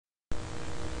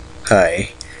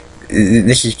Hi,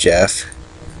 this is Jeff.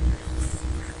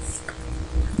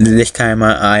 This time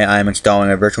I'm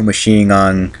installing a virtual machine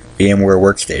on Vmware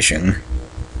Workstation.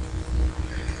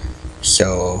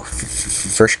 So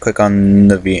first click on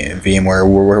the Vmware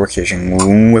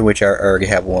Workstation, which I already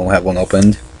have one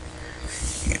opened.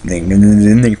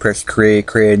 Then you press create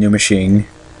a new machine.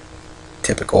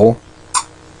 Typical.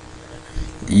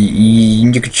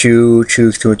 You can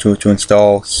choose to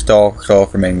install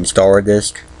from an installer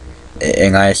disk,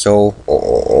 an ISO,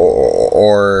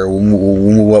 or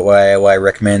what I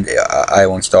recommend. I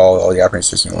will install all the operating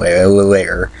system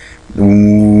later,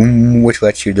 which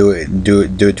lets you do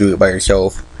it by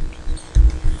yourself.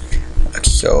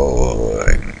 So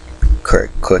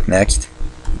click next,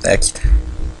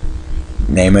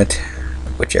 name it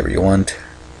whichever you want.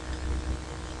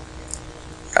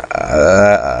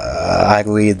 I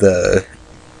leave the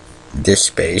disk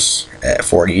space at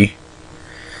 40.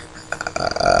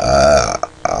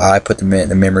 I put the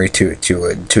memory to 2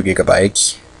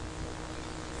 gigabytes,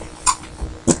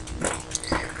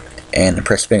 and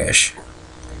press finish.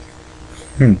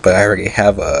 But I already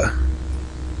have a.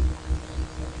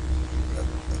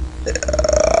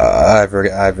 I've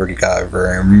already got a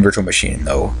virtual machine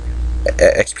though,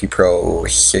 XP Pro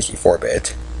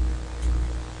 64-bit.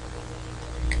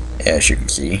 As you can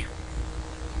see.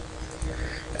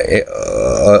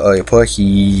 Plus,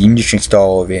 you just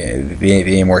install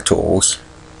Vmware tools.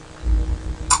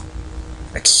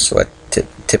 That's what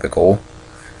typical.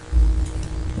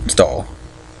 Install.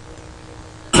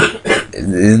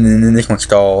 Then this one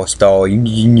install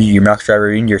your mouse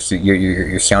driver, your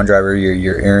sound driver,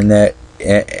 your internet,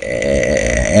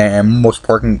 and most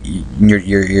important,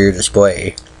 your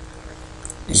display.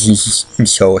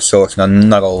 So it's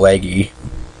not all laggy.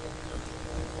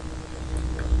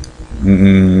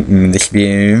 This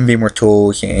Vmware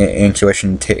tools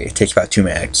installation takes about 2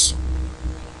 minutes.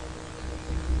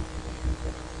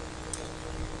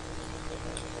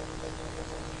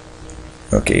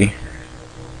 Okay,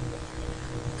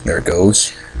 there it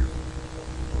goes.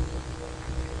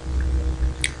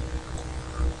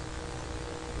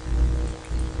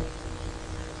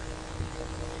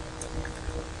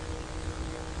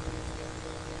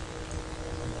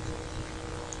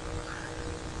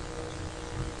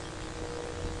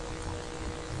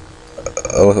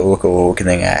 Okay,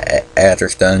 then after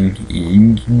it's done,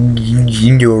 you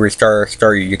can do a restart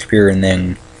your computer, and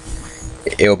then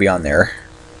it'll be on there.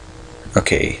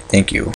 Okay, thank you.